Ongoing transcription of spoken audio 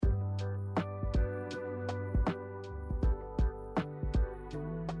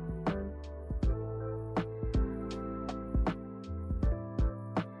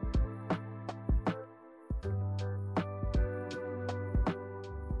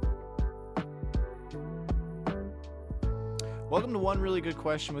Welcome to One Really Good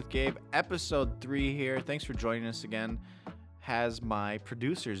Question with Gabe, episode 3 here. Thanks for joining us again. Has my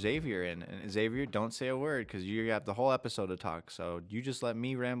producer Xavier in. And Xavier, don't say a word because you got the whole episode to talk. So you just let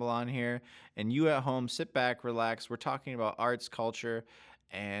me ramble on here, and you at home sit back, relax. We're talking about arts, culture,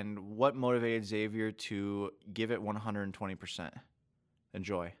 and what motivated Xavier to give it 120%.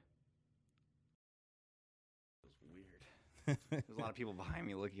 Enjoy. Weird. There's a lot of people behind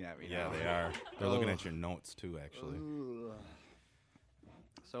me looking at me Yeah, now. they are. They're looking at your notes too, actually.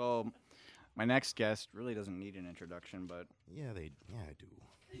 So my next guest really doesn't need an introduction, but Yeah, I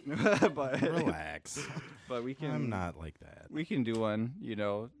do. but Relax. but we can. I'm not like that. We can do one.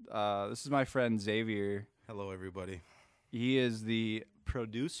 This is my friend Xavier. Hello, everybody. He is the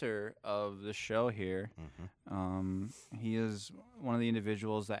producer of the show here. Mm-hmm. He is one of the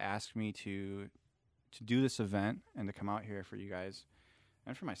individuals that asked me to do this event and to come out here for you guys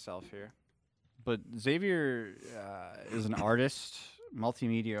and for myself here. But Xavier is an artist,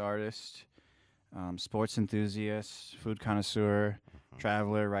 multimedia artist, sports enthusiast, food connoisseur,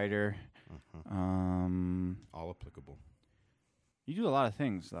 traveler, writer. All applicable. You do a lot of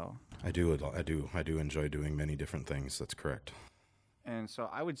things, though. I do enjoy doing many different things. That's correct. And so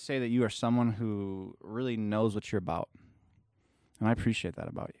I would say that you are someone who really knows what you're about. And I appreciate that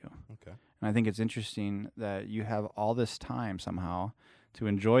about you. Okay. And I think it's interesting that you have all this time somehow to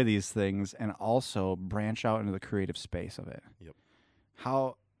enjoy these things and also branch out into the creative space of it. Yep.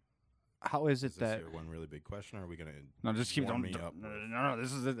 How is it Is this that... your one really big question, or are we going to No, just keep warm going. me up? No,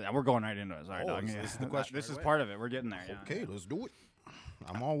 this is it. We're going right into it. Sorry, Oh, dog. this is the question This right is away? part of it. We're getting there. Yeah. Okay, let's do it.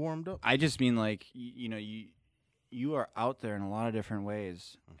 I'm all warmed up. I just mean like you are out there in a lot of different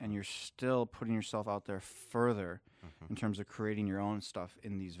ways, and you're still putting yourself out there further in terms of creating your own stuff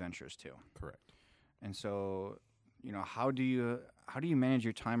in these ventures too. Correct. And so, how do you manage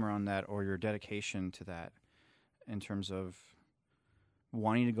your time around that, or your dedication to that, in terms of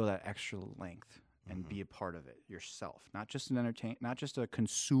wanting to go that extra length and be a part of it yourself, not just not just a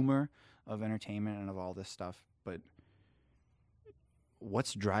consumer of entertainment and of all this stuff, but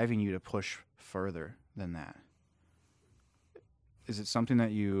what's driving you to push further than that? Is it something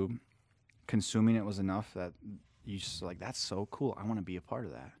that consuming it was enough that you just like, that's so cool, I want to be a part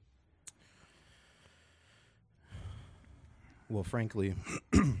of that? Well, frankly,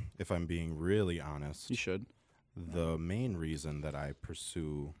 if I'm being really honest, You should. the main reason that I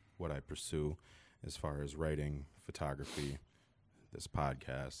pursue what I pursue, as far as writing, photography, this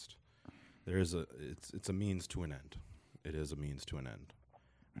podcast, it's a means to an end. It is a means to an end.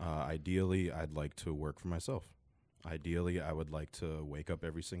 Ideally, I'd like to work for myself. Ideally, I would like to wake up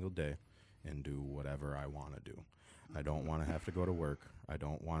every single day and do whatever I want to do. I don't want to have to go to work. I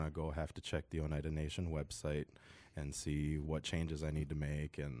don't want to have to check the Oneida Nation website and see what changes I need to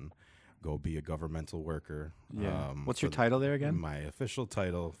make and go be a governmental worker. Yeah. What's your title there again? My official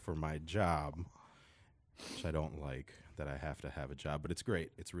title for my job, which I don't like, that I have to have a job, but it's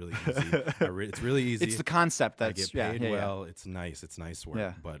great. It's really easy. It's really easy. It's the concept I that's get paid yeah. well. It's nice. It's nice work,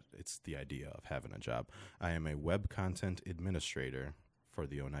 Yeah. but it's the idea of having a job. I am a web content administrator for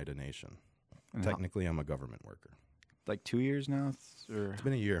the Oneida Nation. And Technically, I'm a government worker. like 2 years now, or It's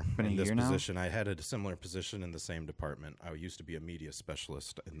been a year Been a in this year now? position. I had a similar position in the same department. I used to be a media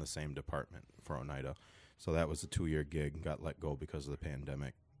specialist in the same department for Oneida. So that was a 2-year gig, got let go because of the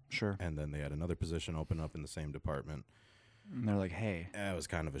pandemic. sure. And then they had another position open up in the same department. And they're like, hey, I was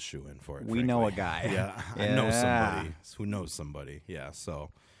kind of a shoe-in for it. we know a frankly. guy. Yeah, I know somebody who knows somebody. Yeah,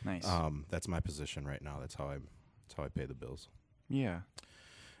 so Nice. that's my position right now. That's how I pay the bills. Yeah.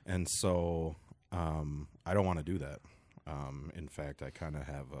 And so I don't want to do that. In fact, I kind of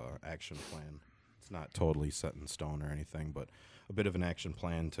have an action plan. It's not totally set in stone or anything, but a bit of an action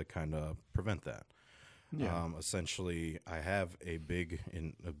plan to kind of prevent that. Yeah. Essentially, I have a big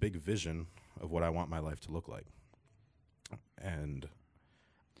vision of what I want my life to look like, and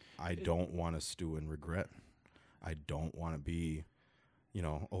I don't want to stew in regret. I don't want to be,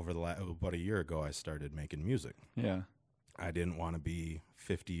 over about a year ago, I started making music. Yeah. I didn't want to be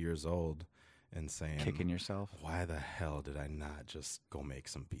 50 years old and saying, Kicking yourself. why the hell did I not just go make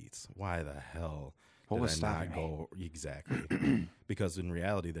some beats? Why the hell What did was I not stopping go? Exactly. Because in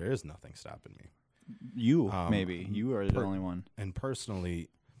reality, there is nothing stopping me. You, maybe. You are the only one. And personally,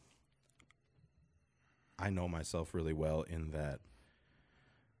 I know myself really well in that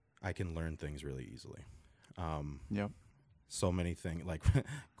I can learn things really easily. Yep. So many things, like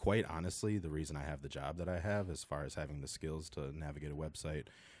quite honestly, the reason I have the job that I have, as far as having the skills to navigate a website,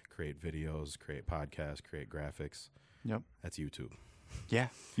 create videos, create podcasts, create graphics, Yep. that's YouTube. Yeah.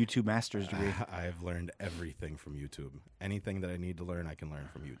 YouTube master's degree. I've learned everything from YouTube. Anything that I need to learn, I can learn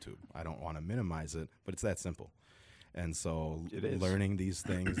from YouTube. I don't want to minimize it, but it's that simple. And so It is. learning these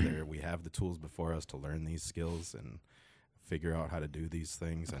things, we have the tools before us to learn these skills and figure out how to do these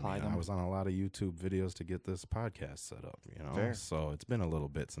things. Apply I them. was on a lot of YouTube videos to get this podcast set up, Fair. So it's been a little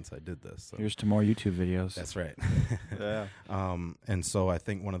bit since I did this. So. Here's to more YouTube videos. That's right. Yeah. And so I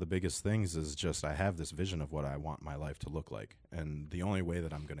think one of the biggest things is just I have this vision of what I want my life to look like. And the only way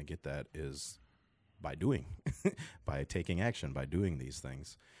that I'm going to get that is by doing, by taking action, by doing these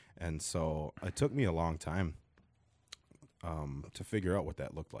things. And so it took me a long time to figure out what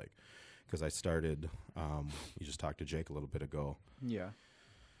that looked like. Because I started, you just talked to Jake a little bit ago. Yeah.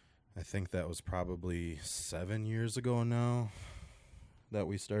 I think that was probably 7 years ago now that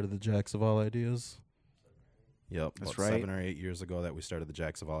we started the Jacks of All Ideas. Yep, That's about right. 7 or 8 years ago that we started the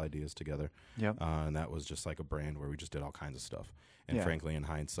Jacks of All Ideas together. Yep. And that was just like a brand where we just did all kinds of stuff. And Yeah. frankly, in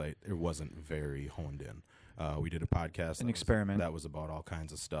hindsight, it wasn't very honed in. We did a podcast. An experiment. That was about all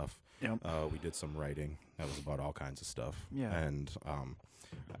kinds of stuff. Yep. We did some writing. That was about all kinds of stuff. Yeah. And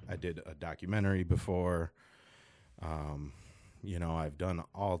I did a documentary before. I've done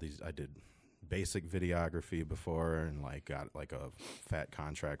all these. I did basic videography before, and got a fat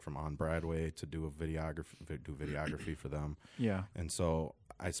contract from On Broadway to do videography for them. Yeah. And so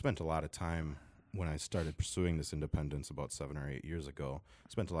I spent a lot of time when I started pursuing this independence about 7 or 8 years ago.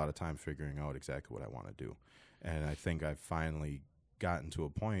 Spent a lot of time figuring out exactly what I want to do, and I think I've finally gotten to a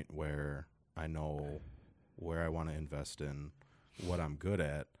point where I know where I want to invest in, what I'm good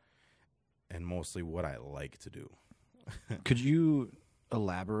at, and mostly what I like to do. Could you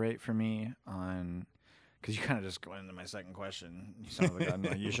elaborate for me on, because you kind of just go into my second question. You sound like I'm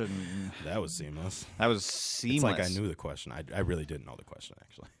like, you shouldn't. That was seamless. That was seamless. It's like I knew the question. I really didn't know the question,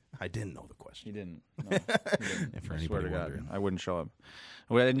 actually. I didn't know the question. You didn't. No, you didn't. For I anybody swear to God, wondering. I wouldn't show up.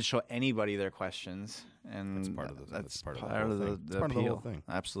 Well, I didn't show anybody their questions, and That's part of the- that's part of the part whole of the, thing. It's the part of the appeal. whole thing.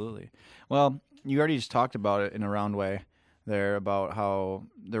 Absolutely. Well, you already just talked about it in a round way there about how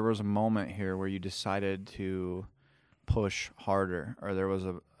there was a moment here where you decided to push harder, or there was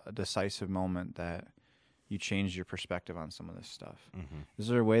a decisive moment that you changed your perspective on some of this stuff. Mm-hmm. Is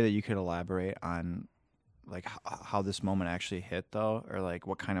there a way that you could elaborate on like how this moment actually hit, though, or like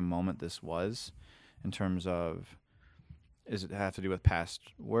what kind of moment this was in terms of, does it have to do with past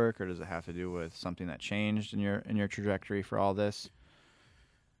work, or does it have to do with something that changed in your trajectory for all this?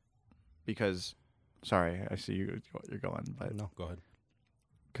 Because, sorry, I see you're going, but No, go ahead.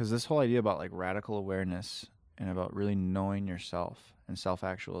 because this whole idea about like radical awareness and about really knowing yourself and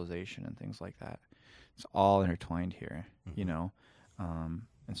self-actualization and things like that, it's all intertwined here, you know.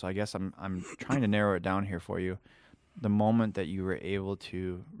 And so I guess I'm trying to narrow it down here for you. The moment that you were able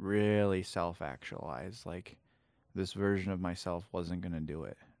to really self-actualize, like, this version of myself wasn't going to do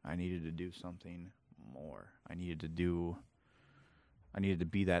it. I needed to do something more. I needed to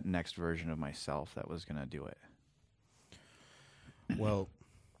be that next version of myself that was going to do it. Well,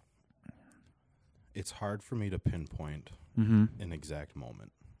 it's hard for me to pinpoint Mm-hmm. an exact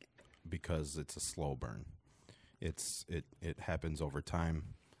moment because it's a slow burn. It happens over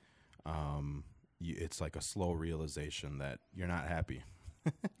time. It's like a slow realization that you're not happy.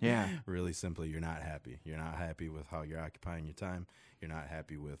 Yeah. Really simply, you're not happy. You're not happy with how you're occupying your time. You're not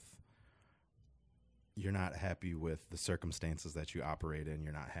happy with the circumstances that you operate in.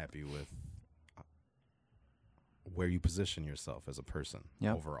 You're not happy with where you position yourself as a person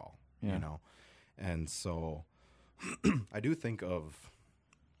overall, Yeah. you know? And so I do think of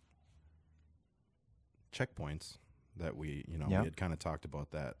checkpoints that we had kind of talked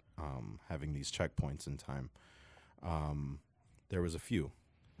about that, having these checkpoints in time. There was a few.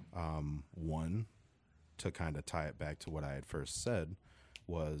 One, to kind of tie it back to what I had first said,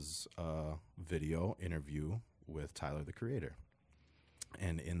 was a video interview with Tyler, the Creator.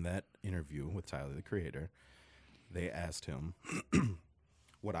 And in that interview with Tyler, the Creator, they asked him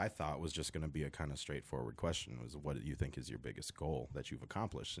what I thought was just going to be a kind of straightforward question, was what do you think is your biggest goal that you've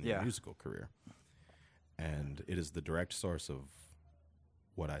accomplished in your musical career? And it is the direct source of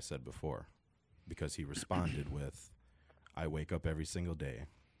what I said before, because he responded with, I wake up every single day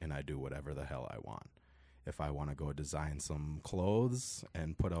and I do whatever the hell I want. If I want to go design some clothes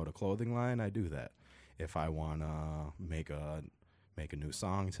and put out a clothing line, I do that. If I want to make a new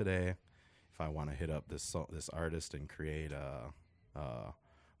song today, if I want to hit up this artist and create a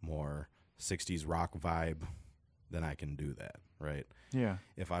more 60s rock vibe, then I can do that, right? Yeah.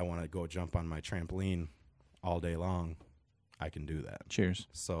 If I want to go jump on my trampoline all day long, I can do that. Cheers.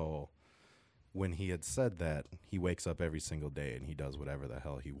 So when he had said that he wakes up every single day and he does whatever the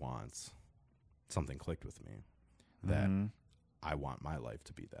hell he wants, something clicked with me that I want my life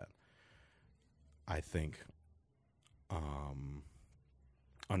to be that. I think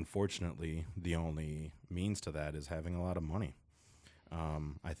unfortunately, the only means to that is having a lot of money.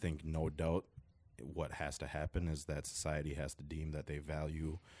 I think no doubt what has to happen is that society has to deem that they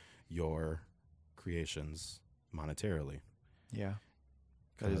value your creations monetarily. Yeah.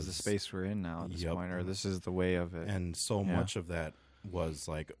 That is the space we're in now at this point, or this is the way of it. And so much of that was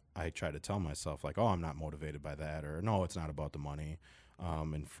like, I try to tell myself like, oh, I'm not motivated by that, or no, it's not about the money.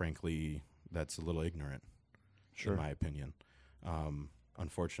 And frankly, that's a little ignorant, in my opinion.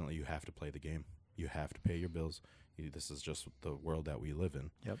 Unfortunately, you have to play the game. You have to pay your bills. This is just the world that we live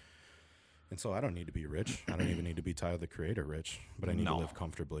in. Yep. And so I don't need to be rich. I don't even need to be Tyler the Creator rich, but I need to live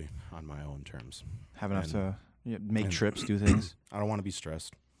comfortably on my own terms. Have enough to make trips, do things. I don't want to be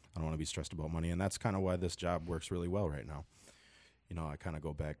stressed. I don't want to be stressed about money. And that's kind of why this job works really well right now. You know, I kind of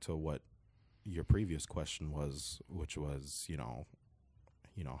go back to what your previous question was, which was, you know,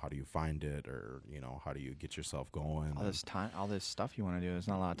 how do you find it, or, you know, how do you get yourself going? All this stuff you want to do. There's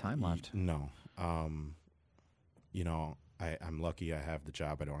not a lot of time left. No. You know, I'm lucky I have the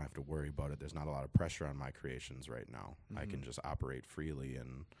job. I don't have to worry about it. There's not a lot of pressure on my creations right now. I can just operate freely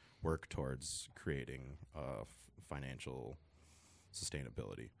and work towards creating financial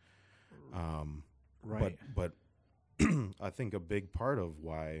sustainability. Right. But I think a big part of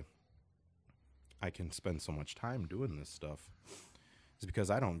why I can spend so much time doing this stuff is because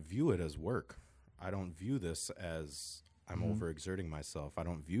I don't view it as work. I don't view this as I'm overexerting myself. I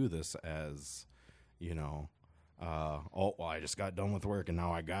don't view this as, you know, I just got done with work and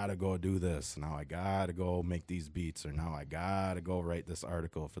now I got to go do this. Now I got to go make these beats, or now I got to go write this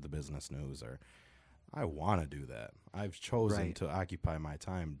article for the business news, or I want to do that. I've chosen to occupy my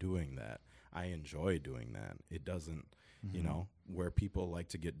time doing that. I enjoy doing that. It doesn't, you know, where people like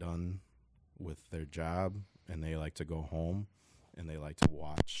to get done with their job and they like to go home and they like to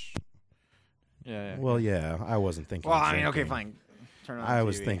watch. Yeah. Well, yeah, I wasn't thinking. Well, I mean, okay, fine. Turn on I TV.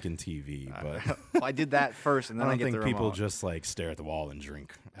 was thinking TV, but well, I did that first, and then I I don't get think the people remote. just like stare at the wall and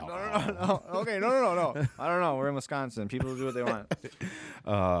drink alcohol. No. Okay, no. I don't know. We're in Wisconsin. People do what they want.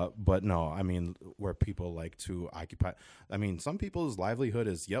 But no, I mean, where people like to occupy. I mean, some people's livelihood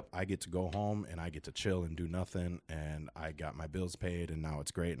is, yep, I get to go home and I get to chill and do nothing, and I got my bills paid, and now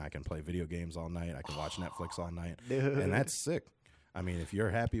it's great, and I can play video games all night. I can watch Netflix all night, and that's sick. I mean, if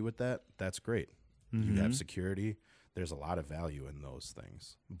you're happy with that, that's great. You have security. There's a lot of value in those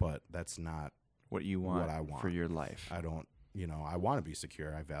things, but that's not what you want, what I want for your life. I don't, you know, I want to be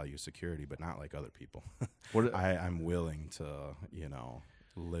secure. I value security, but not like other people. What I'm willing to, you know,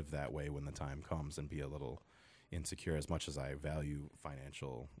 live that way when the time comes and be a little insecure as much as I value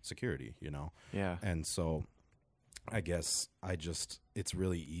financial security, you know? Yeah. And so I guess it's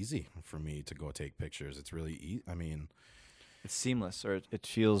really easy for me to go take pictures. It's really easy. I mean, it's seamless, or it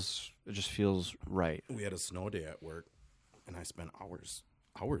just feels right. we had a snow day at work, and I spent hours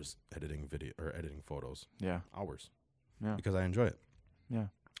editing video or editing photos. Yeah. Hours. Yeah. Because I enjoy it. Yeah.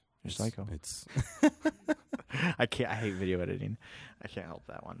 You're psycho. It's I hate video editing. I can't help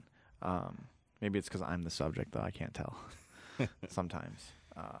that one. Maybe it's because I'm the subject, though. I can't tell sometimes.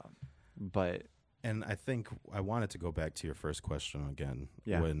 But and I think I wanted to go back to your first question again.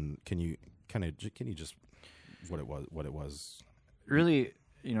 Yeah. Can you just what it was? Really,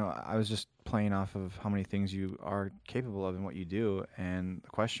 you know, I was just playing off of how many things you are capable of and what you do, and the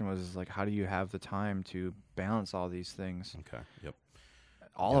question was like, how do you have the time to balance all these things? Okay. Yep.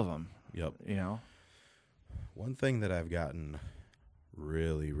 All of them. Yep. You know. One thing that I've gotten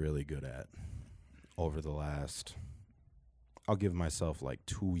really, really good at over the last, I'll give myself like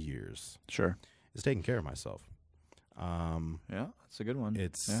 2 years. Sure. Is taking care of myself. Yeah, that's a good one.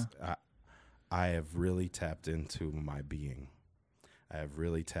 I have really tapped into my being. I have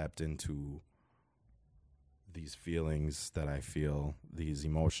really tapped into these feelings that I feel, these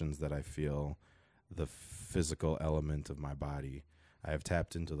emotions that I feel, the physical element of my body. I have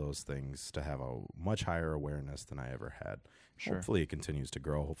tapped into those things to have a much higher awareness than I ever had. Sure. Hopefully it continues to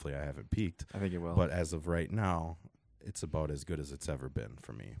grow. Hopefully I haven't peaked. I think it will. But as of right now, it's about as good as it's ever been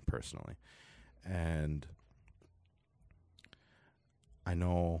for me personally. And I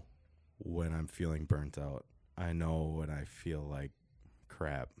know when I'm feeling burnt out. I know when I feel like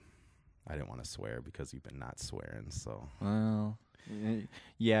crap. I didn't want to swear because you've been not swearing, so. Well,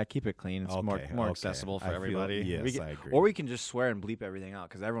 yeah, keep it clean. It's more accessible for everybody. Yes, I agree. Or we can just swear and bleep everything out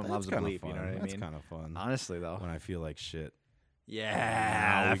because everyone loves a bleep. Fun. You know what I mean? That's kind of fun. Honestly, though. When I feel like shit.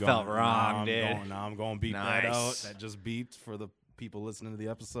 Yeah, I felt wrong, dude. Now I'm going to beep that out. That just beeped for the people listening to the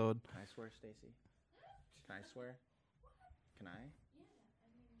episode. Can I swear, Stacy? Can I swear? Can I?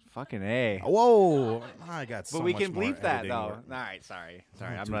 Fucking A. Whoa! I got so But we much can more bleep that editing though. work. All right, sorry.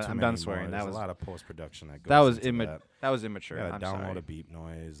 Don't do too I'm many done more. swearing. There's That was a lot of post production that goes. that was into that was immature. You I'm gotta download sorry. a beep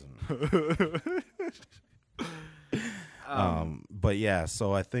noise. And but yeah,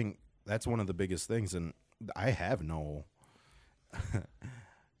 so I think that's one of the biggest things, and I have no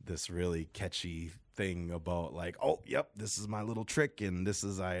this really catchy thing about like, oh, yep, this is my little trick, and this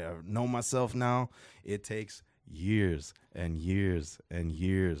is I know myself now. It takes years and years and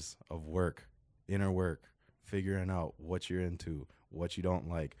years of work, inner work, figuring out what you're into, what you don't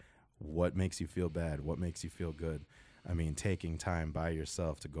like, what makes you feel bad, what makes you feel good. I mean, taking time by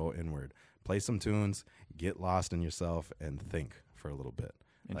yourself to go inward, play some tunes, get lost in yourself, and think for a little bit.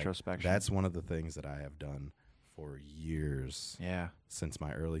 Introspection. Like, that's one of the things that I have done for years. Yeah. Since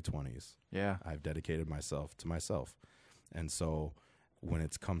my early 20s. Yeah. I've dedicated myself to myself. And so when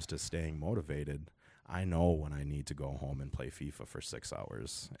it comes to staying motivated, I know when I need to go home and play FIFA for 6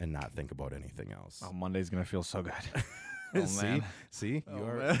 hours and not think about anything else. Oh, Monday's going to feel so good. Oh, man. See,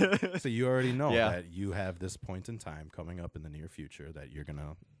 Oh, so you already know Yeah. that you have this point in time coming up in the near future that you're going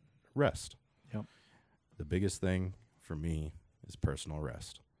to rest. Yep. The biggest thing for me is personal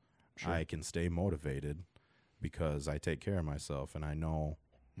rest. Sure. I can stay motivated because I take care of myself and I know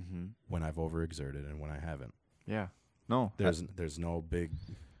when I've overexerted and when I haven't. Yeah. No. There's no big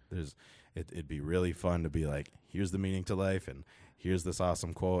it'd be really fun to be like, here's the meaning to life and here's this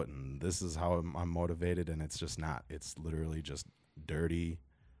awesome quote and this is how I'm motivated, and it's just not. It's literally just dirty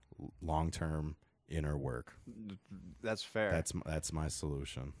long-term inner work. That's fair. That's my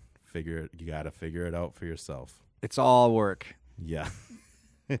solution. You got to figure it out for yourself. It's all work. Yeah.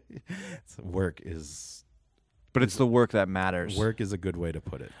 Work is But it's the work that matters. Work is a good way to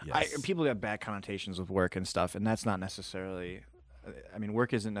put it. Yes. People have bad connotations with work and stuff, and that's not necessarily. I mean,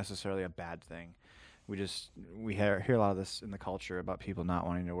 work isn't necessarily a bad thing. We hear a lot of this in the culture about people not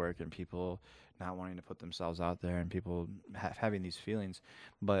wanting to work and people not wanting to put themselves out there and people having these feelings.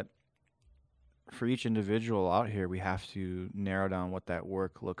 But for each individual out here, we have to narrow down what that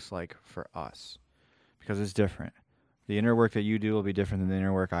work looks like for us, because it's different. The inner work that you do will be different than the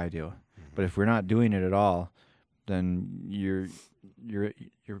inner work I do. But if we're not doing it at all, then you're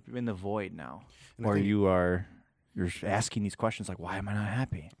in the void now, or you're asking these questions like, why am I not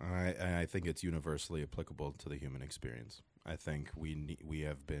happy? I think it's universally applicable to the human experience. I think we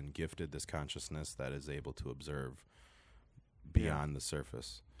have been gifted this consciousness that is able to observe beyond the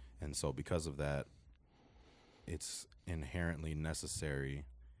surface, and so because of that, it's inherently necessary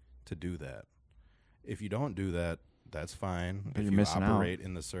to do that. If you don't do that, that's fine. But if you're you missing operate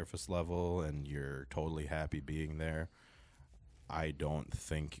in the surface level and you're totally happy being there, I don't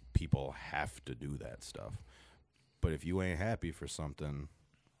think people have to do that stuff. But if you ain't happy for something,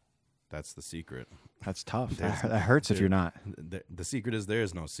 that's the secret. That's tough. That hurts if you're not. The secret is there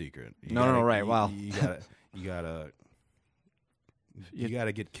is no secret. No, right. Wow. You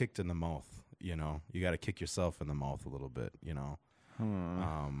gotta get kicked in the mouth. You know, you gotta kick yourself in the mouth a little bit. You know.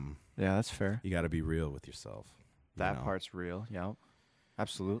 Yeah, that's fair. You gotta be real with yourself. That part's real. Yep.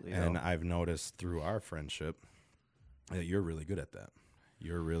 Absolutely. And I've noticed through our friendship that you're really good at that.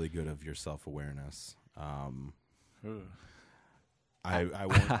 You're really good of your self-awareness. I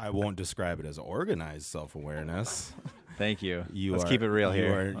won't describe it as organized self-awareness. Thank you. Let's keep it real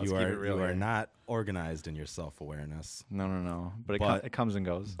here. You are not organized in your self-awareness. No. But it comes and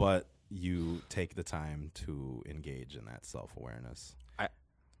goes. But you take the time to engage in that self-awareness.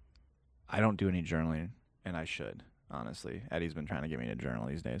 I don't do any journaling, and I should, honestly. Eddie's been trying to get me to journal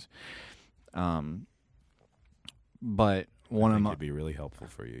these days. But one of my... it'd be really helpful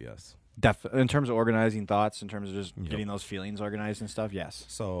for you, yes. In terms of organizing thoughts, in terms of just getting those feelings organized and stuff, yes.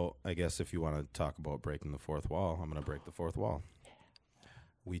 So I guess if you want to talk about breaking the fourth wall, I'm going to break the fourth wall.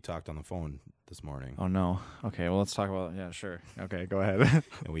 We talked on the phone this morning. Oh, no. Okay, well, let's talk about... Yeah, sure. Okay, go ahead.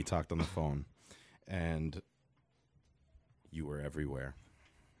 And we talked on the phone, and you were everywhere.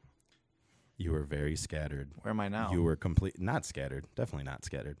 You were very scattered. Where am I now? You were not scattered. Definitely not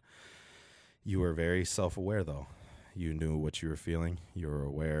scattered. You were very self-aware, though. You knew what you were feeling. You were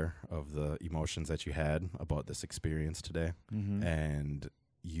aware of the emotions that you had about this experience today. Mm-hmm. And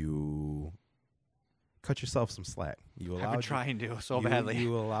you cut yourself some slack. I've been trying to so badly.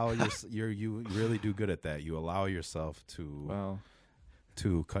 You allow you really do good at that. You allow yourself to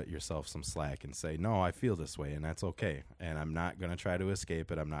cut yourself some slack and say, no, I feel this way, and that's okay. And I'm not going to try to escape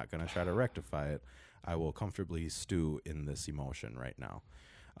it. I'm not going to try to rectify it. I will comfortably stew in this emotion right now.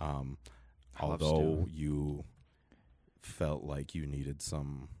 Although you felt like you needed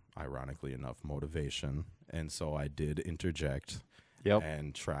some, ironically enough, motivation. And so I did interject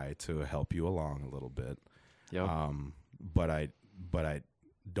and try to help you along a little bit. Yep. But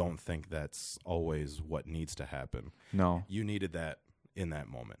don't think that's always what needs to happen. No. You needed that in that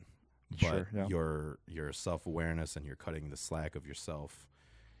moment. Sure, But yeah. your self-awareness and your cutting the slack of yourself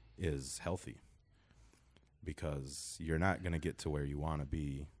is healthy, because you're not going to get to where you want to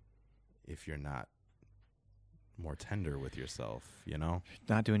be if you're not more tender with yourself, you know?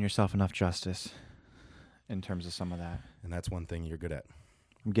 Not doing yourself enough justice in terms of some of that. And that's one thing you're good at.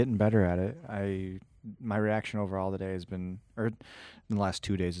 I'm getting better at it. My reaction overall today has been, or in the last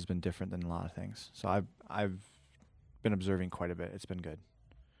 2 days, has been different than a lot of things. So I've been observing quite a bit. It's been good,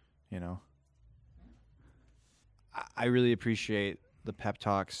 you know. I really appreciate the pep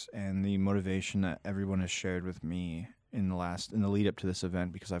talks and the motivation that everyone has shared with me in the lead up to this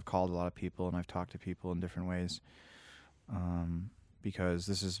event, because I've called a lot of people and I've talked to people in different ways, because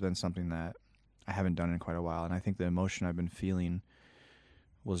this has been something that I haven't done in quite a while. And I think the emotion I've been feeling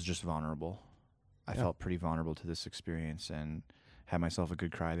was just vulnerable. I felt pretty vulnerable to this experience and had myself a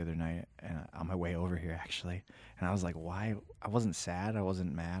good cry the other night and on my way over here, actually. And I was like, why? I wasn't sad. I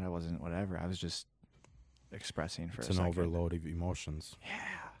wasn't mad. I wasn't whatever. I was just expressing for a second. It's an overload of emotions.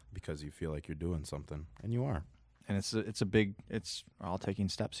 Yeah. Because you feel like you're doing something, and you are. And it's all taking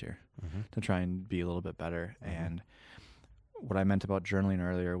steps here to try and be a little bit better. And what I meant about journaling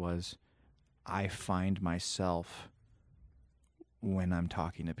earlier was I find myself when I'm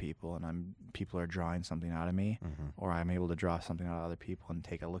talking to people and people are drawing something out of me, or I'm able to draw something out of other people and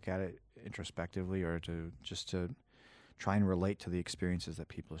take a look at it introspectively, or to try and relate to the experiences that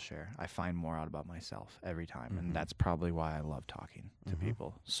people share. I find more out about myself every time, and that's probably why I love talking to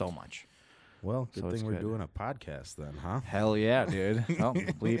people so much. Well, good So it's thing we're good. doing a podcast then, huh? Hell yeah, dude. Oh,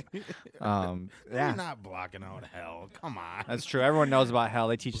 bleep. We're not blocking out hell. Come on. That's true. Everyone knows about hell.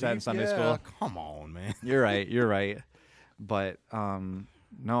 They teach that in Sunday school. Come on, man. You're right. But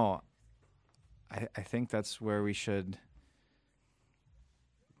no, I think that's where we should.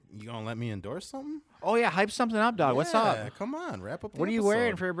 You gonna let me endorse something? Oh yeah, hype something up, dog. What's up? Come on, wrap up. The What are you episode.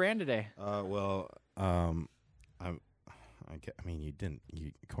 wearing for your brand today? I mean,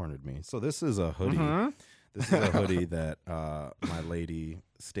 you cornered me. So this is a hoodie. This is a hoodie that my lady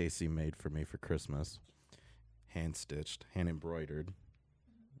Stacy made for me for Christmas. Hand stitched, hand embroidered.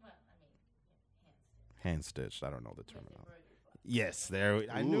 Hand stitched. I don't know the terminology. Yes, there.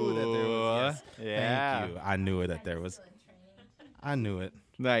 I knew that there was. Yes. Yeah. Thank you. I knew that there was. I knew it.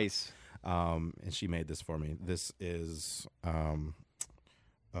 Nice. And she made this for me. This is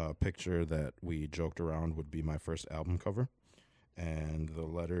a picture that we joked around would be my first album cover. And the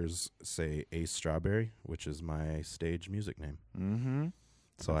letters say Ace Strawberry, which is my stage music name. Mm-hmm.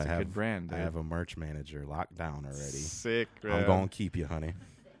 So That's I a have good brand, dude. I have a merch manager locked down already. Sick, man. I'm going to keep you, honey.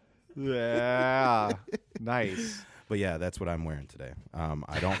 Yeah. Nice. But yeah, that's what I'm wearing today.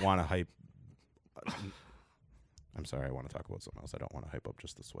 I don't want to hype. I'm sorry. I want to talk about something else. I don't want to hype up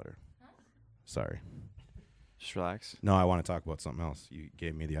just the sweater. Sorry. Just relax. No, I want to talk about something else. You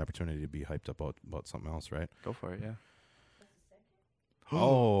gave me the opportunity to be hyped up about something else, right? Go for it, yeah.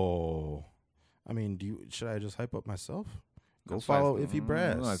 Oh. I mean, should I just hype up myself? Go That's follow what I- Iffy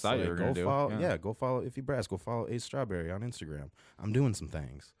Brass. I thought you were go gonna do. follow, Yeah. go follow Iffy Brass. Go follow Ace Strawberry on Instagram. I'm doing some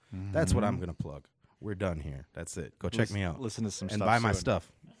things. That's what I'm going to plug. We're done here. That's it. Go check me out. Listen to some And stuff buy my soon.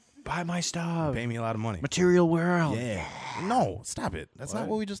 stuff. Buy my stuff. Pay me a lot of money. Material World. Yeah. No, stop it. That's not What?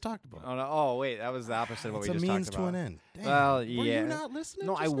 what we just talked about. Oh, no. Oh, wait. That was the opposite of what It's we a just means talked to about. an end. Damn. Well, Were yeah. you not listening?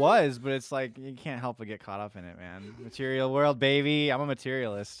 No, I just now? was, but it's like you can't help but get caught up in it, man. Material World, baby. I'm a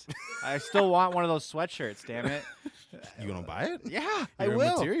materialist. I still want one of those sweatshirts, damn it. You going to buy it? Yeah, I You're a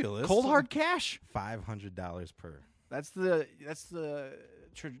will. materialist. Cold hard cash. $500 per. That's the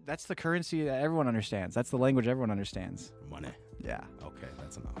currency that everyone understands. That's the language everyone understands. Money. Yeah, Okay,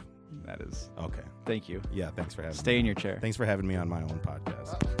 that's enough. that is. Okay. Thank you. Yeah, thanks for having Stay me. in your chair. Thanks for having me on my own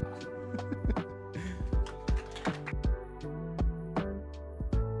podcast.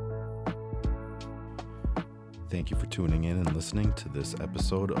 Thank you for tuning in and listening to this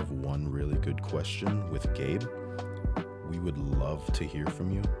episode of One Really Good Question with Gabe. We would love to hear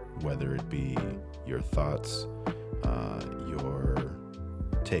from you, whether it be your thoughts, your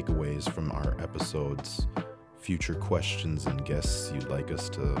takeaways from our episodes, future questions and guests you'd like us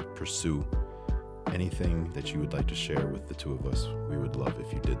to pursue, anything that you would like to share with the two of us. We would love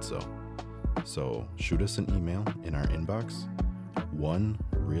if you did so. So shoot us an email in our inbox,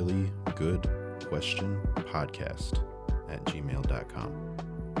 onereallygoodquestionpodcast@gmail.com.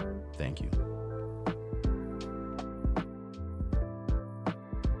 Thank you.